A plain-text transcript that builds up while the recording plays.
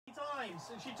points,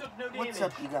 and she took no damage. What's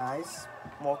up, you guys?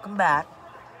 Welcome back.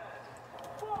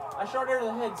 I shot her in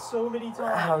the head so many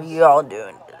times. How y'all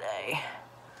doing today?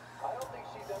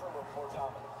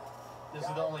 This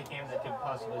is the only cam that could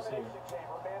possibly see her.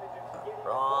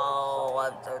 Oh,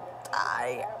 I'm so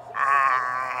tired.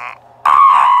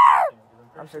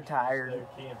 I'm so tired. They're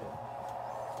camping.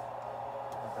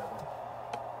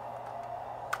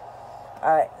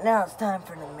 Alright, now it's time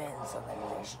for the men's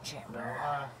elimination chamber.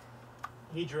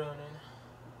 He droning.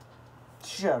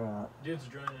 Shut up. Dude's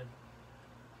droning.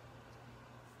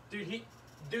 Dude,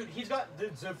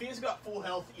 Sophia's got full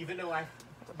health, even though I.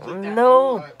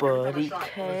 Nobody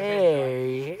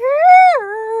cares.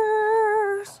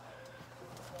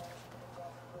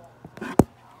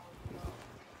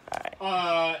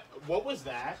 What was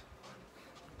that?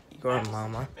 Your That was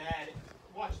mama. Bad.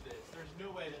 Watch this. There's no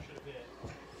way that should have hit.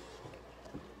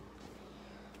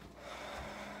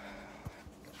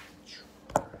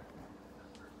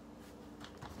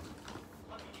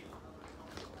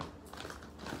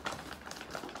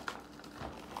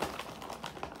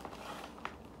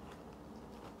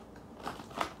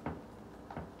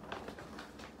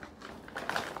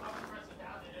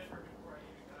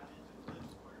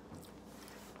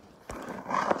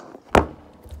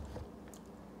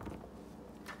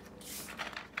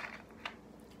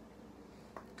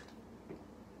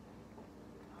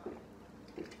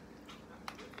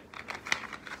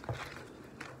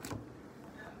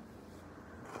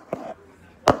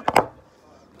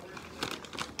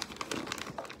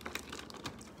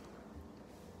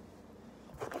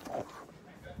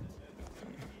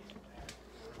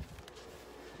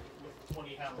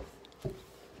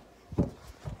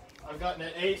 I've gotten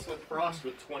an ace with Frost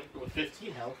with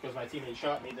 15 health because my teammate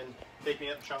shot me, then picked me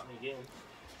up and shot me again.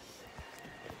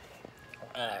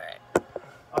 Alright.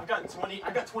 I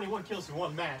got 21 kills in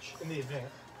one match in the event.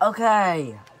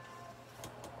 Okay.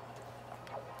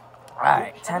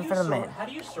 Alright, time for the men. How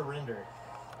do you surrender?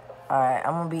 Alright,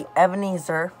 I'm gonna be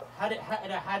Ebenezer. How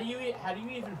do you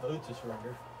even vote to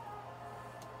surrender?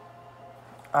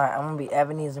 Alright, I'm gonna be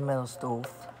Ebenezer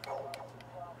Middlestooth.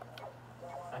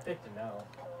 I picked a no.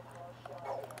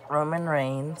 Roman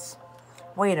Reigns.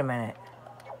 Wait a minute.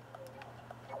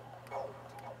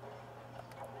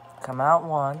 Come out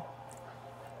one.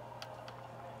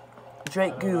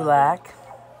 Drake Gulak.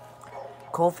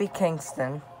 Kofi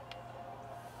Kingston.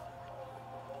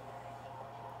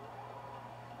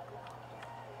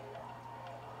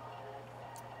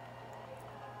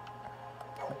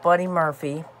 Buddy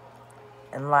Murphy.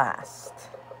 And last,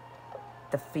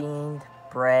 The Fiend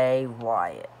Bray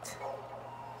Wyatt.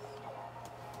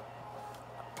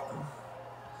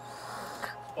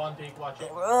 Spawn peek, watch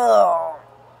it. Ugh.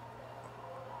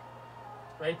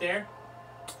 Right there.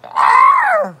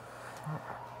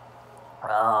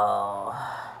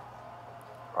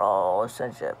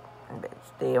 Censorship.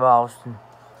 Steve Austin.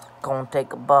 Gonna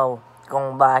take a bow.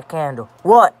 Gonna buy a candle.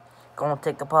 What? Gonna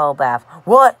take a bubble bath.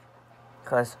 What?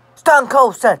 Cause Stone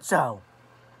Cold said so.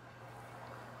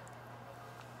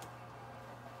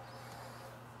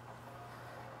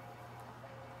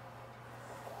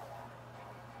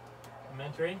 I'm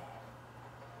entering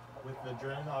with the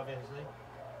drone, obviously.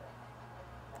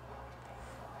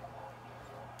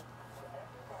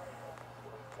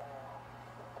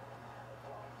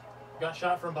 Got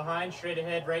shot from behind, straight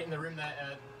ahead, right in the room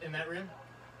in that room.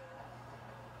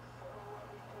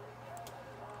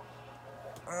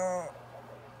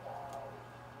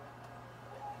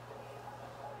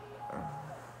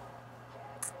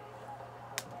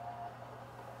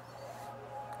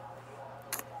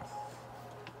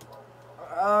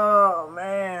 Oh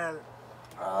man.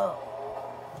 Oh.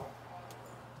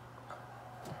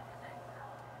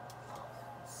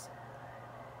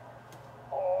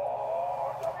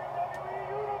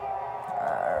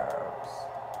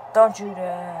 Don't you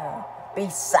dare be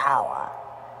sour.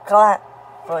 Clap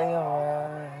for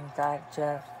your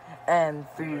digest and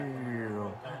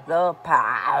feel the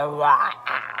power.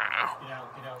 Get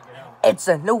out. It's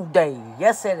a new day.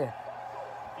 Yes, it is.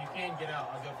 If you can get out,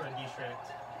 I'll go for a distract.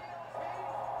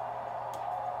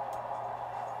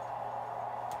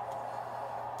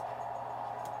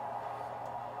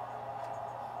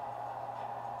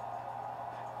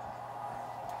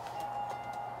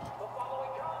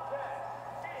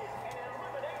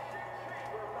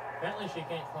 Apparently she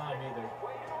can't climb either.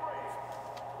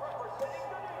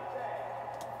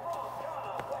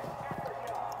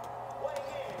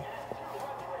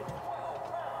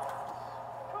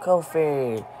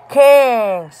 Kofi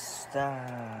Kingston.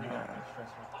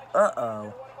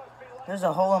 Uh-oh. There's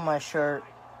a hole in my shirt.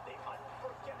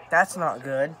 That's not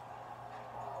good.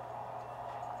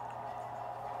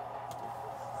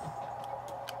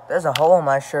 There's a hole in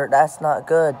my shirt. That's not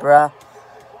good, bruh.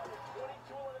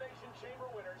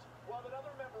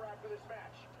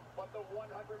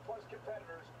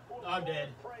 I'm dead.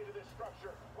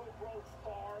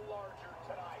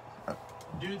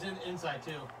 Dude's inside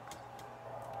too.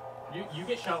 You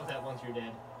get shot with that once you're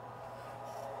dead.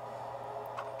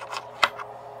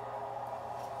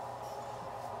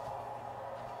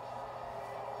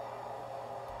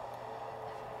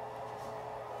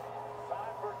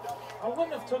 I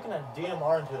wouldn't have taken a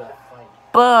DMR into that fight.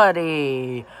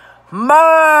 Buddy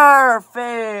Murphy!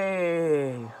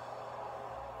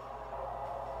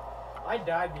 I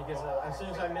died because as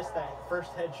soon as I missed that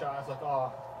first headshot, I was like,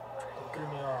 oh, it threw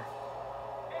me off.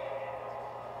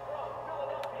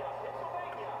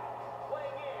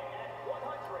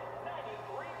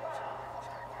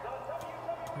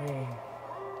 Dude,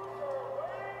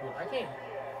 I can't.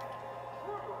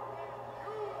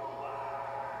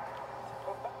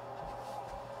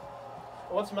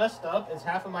 What's messed up is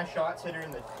half of my shots hit her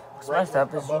in the. What's messed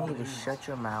up is you need to shut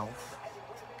your mouth.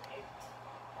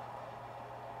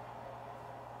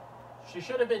 She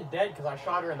should have been dead because I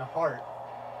shot her in the heart.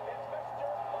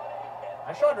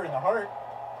 I shot her in the heart.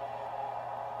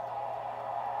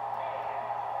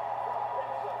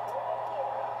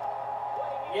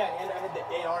 Yeah, and I had the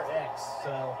ARX,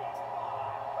 so.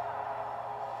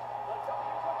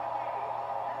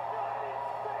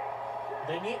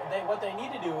 What they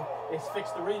need to do is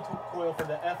fix the recoil for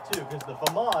the F2 because the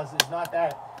FAMAS is not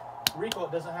that recoil.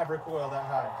 It doesn't have recoil that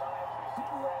high.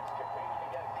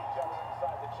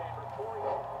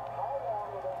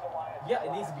 Yeah,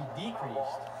 it needs to be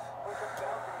decreased.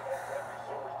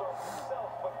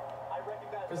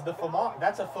 Because the FAMAS,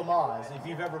 that's a FAMAS. If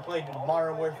you've ever played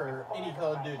Modern Warfare or any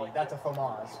Call of Duty, that's a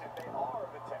FAMAS.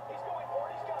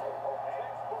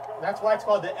 That's why it's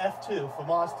called the F2,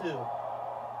 FAMAS 2.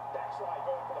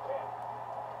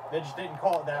 They just didn't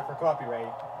call it that for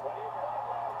copyright.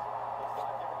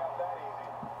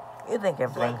 You think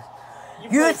everything's...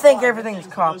 You think everything's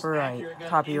copyright.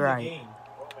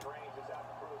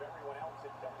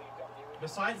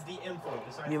 Besides the info.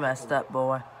 You messed up,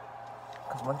 boy.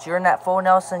 Because once you're in that full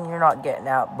Nelson, you're not getting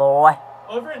out, boy.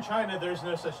 Over in China, there's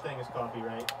no such thing as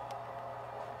copyright.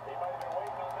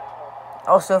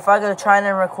 Oh, so if I go to China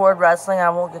and record wrestling, I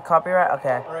won't get copyright?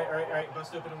 Okay. Alright.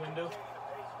 Bust open a window.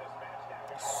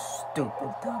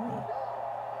 Stupid dummy.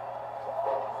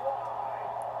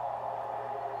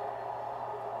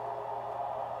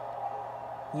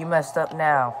 You messed up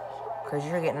now. Because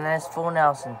you're getting this full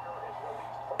Nelson.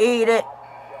 Eat it.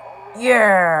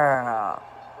 Yeah.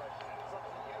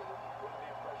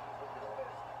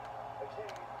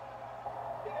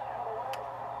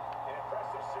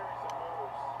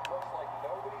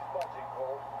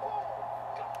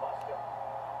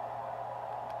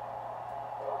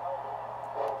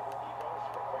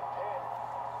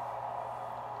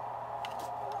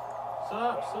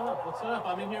 What's up?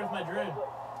 I'm in here with my drone.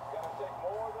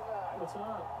 What's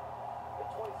up?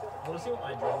 I want to see what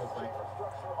my drone looks like.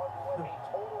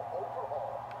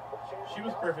 She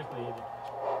was perfectly hidden.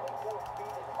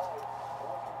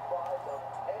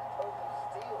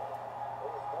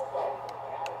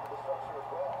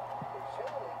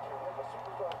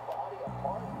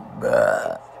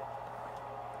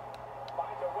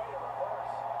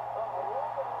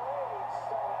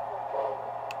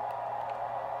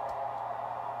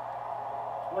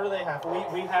 What do they have?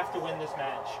 We have to win this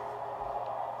match.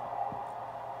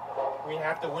 We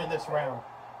have to win this round.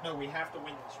 No, we have to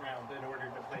win this round in order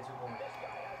to play some more.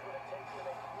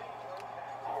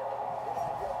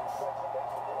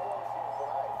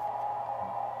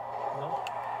 No?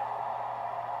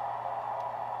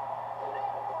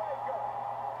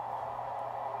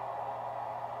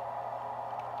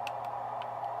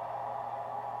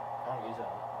 I don't use that.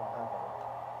 I don't have that.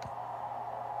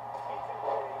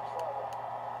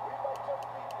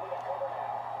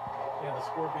 Yeah, the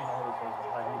Scorpion always has a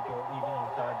high recoil, even in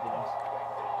COD games.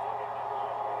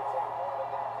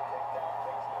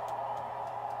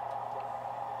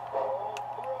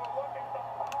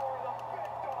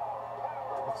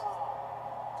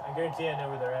 I guarantee I know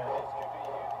where they're at.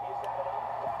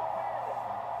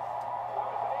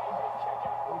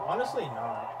 Honestly,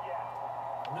 not.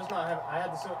 I'm just not having. I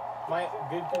had this. My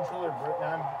good controller.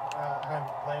 Now I'm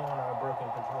playing on a broken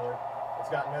controller. It's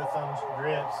got no thumbs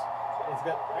grips. It's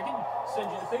got. I can send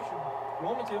you the picture. You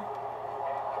want me to?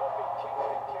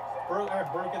 I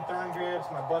have broken thumb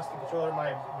grips. My busted controller.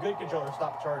 My good controller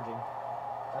stopped charging.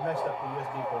 I messed up the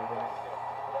USB port.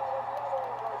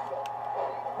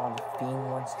 The Fiend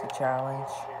wants to challenge.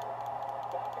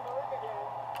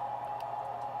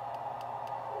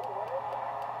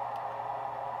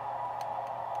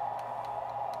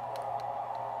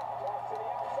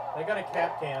 They got a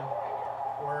cap can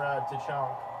or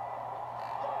Tachonk.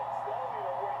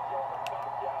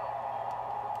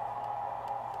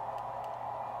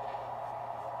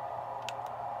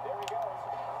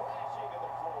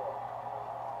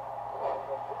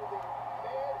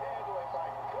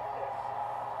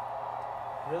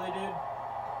 Really, dude?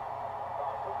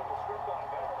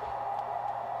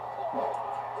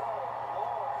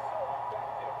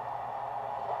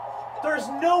 There's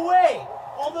no way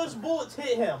all those bullets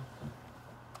hit him.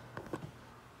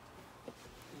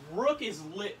 Rook is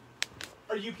lit.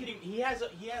 Are you kidding? He has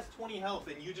 20 health,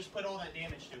 and you just put all that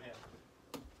damage to him.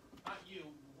 Not you,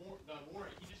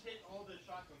 Warren. He just hit all the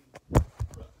shots on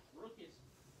Rook. Rook is.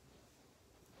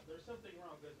 There's something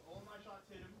wrong because all my shots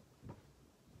hit him.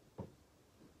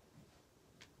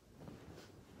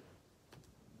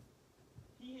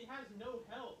 He has no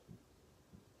health.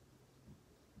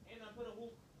 And I put a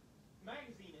whole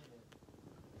magazine in there.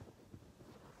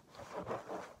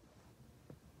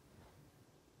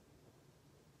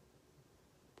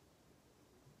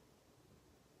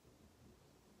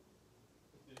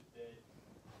 This dude's dead.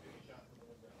 Dude, shot from the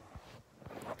window.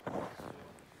 2,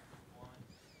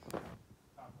 1.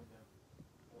 Top window.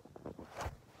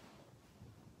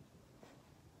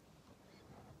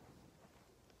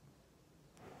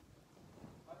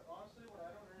 Honestly, what I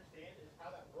don't understand is how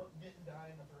that Rook didn't die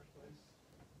in the first place.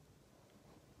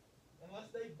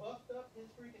 Unless they buffed up his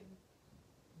freaking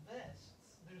vests,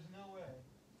 there's no way.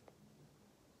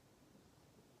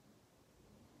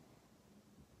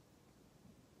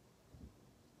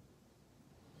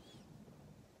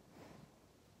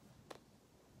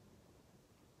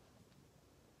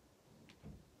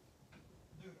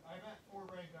 Dude, I'm at 4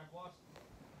 rank. I've lost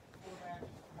 4 matches.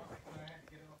 I had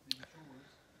to get off the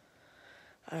shores.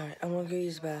 Alright, I'm gonna go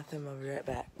use the bathroom. I'll be right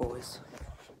back, boys.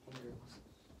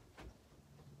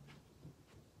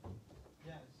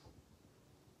 Yes.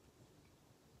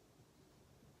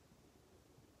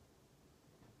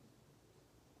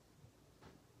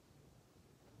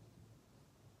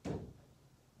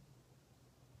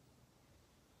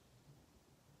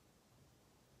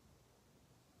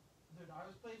 Dude, I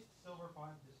was placed silver 5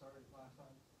 to start it last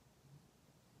time.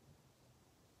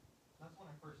 That's when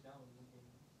I first downloaded the game.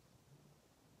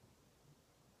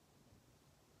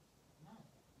 No,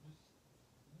 just easy.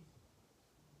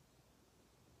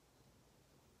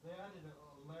 They added a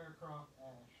Lara Croft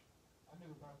Ash. I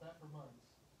knew about that for months.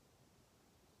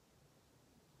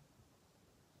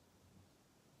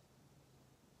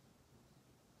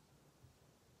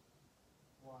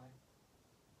 Why?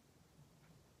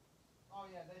 Oh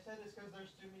yeah, they said it's because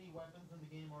there's too many weapons in the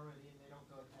game already and they don't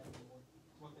feel like adding more.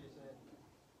 That's what they said.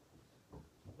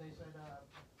 They said,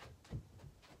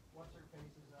 what's her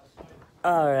face is,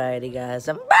 Alrighty, guys,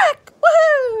 I'm back!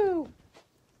 Woohoo!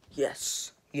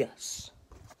 Yes, yes.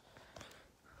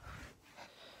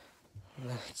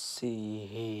 Let's see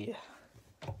here.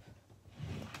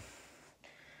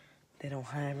 They don't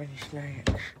have any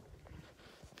snacks.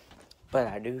 But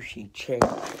I do see chairs.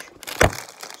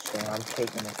 So I'm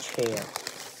taking a chair.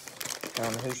 I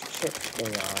don't know whose chips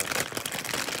they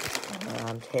are.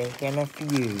 I'm taking a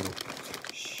few.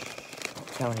 Shh, don't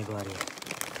tell anybody.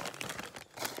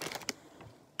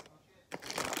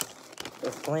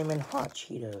 They're flaming hot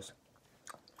Cheetos.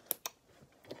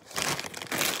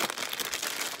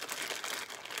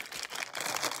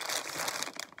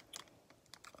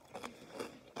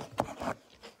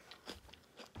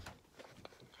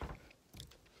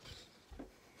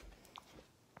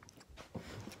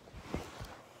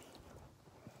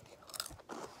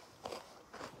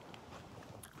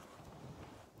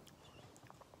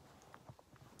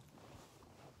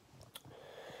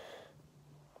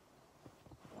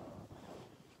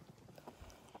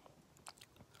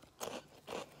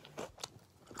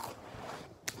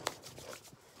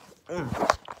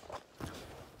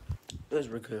 Those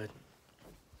were good.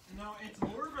 No, it's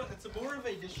more of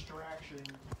a distraction.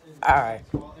 Alright.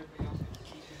 While everybody else is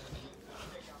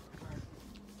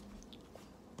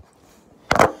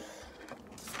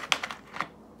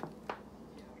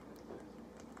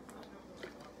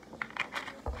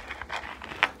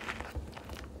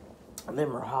cheating.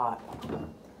 Them are hot.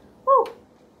 Woo!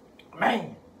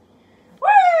 Man! Woo!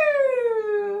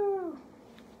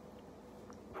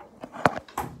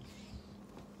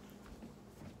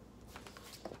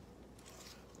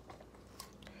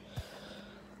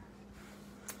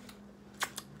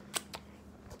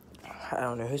 I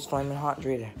don't know who's flaming hot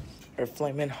Drita. Or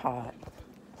flaming hot.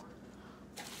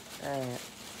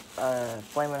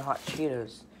 Flaming hot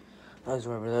Cheetos. Those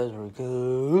were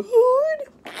good.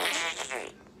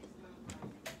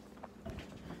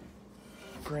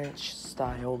 French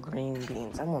style green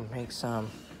beans. I'm gonna make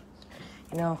some.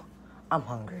 You know, I'm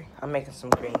hungry. I'm making some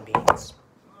green beans.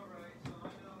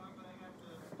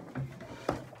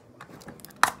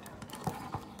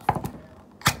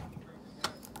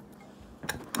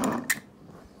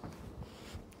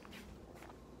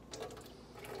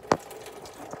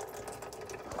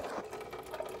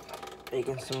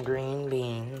 Making some green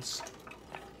beans.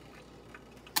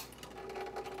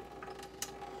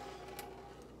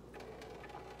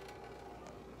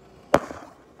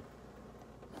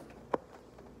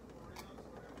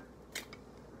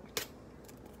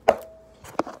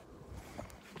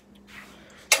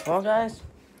 Well, guys,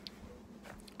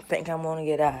 I think I'm gonna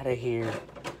get out of here.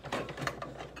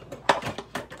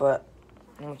 But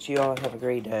I want you all to have a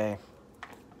great day.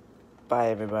 Bye,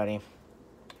 everybody.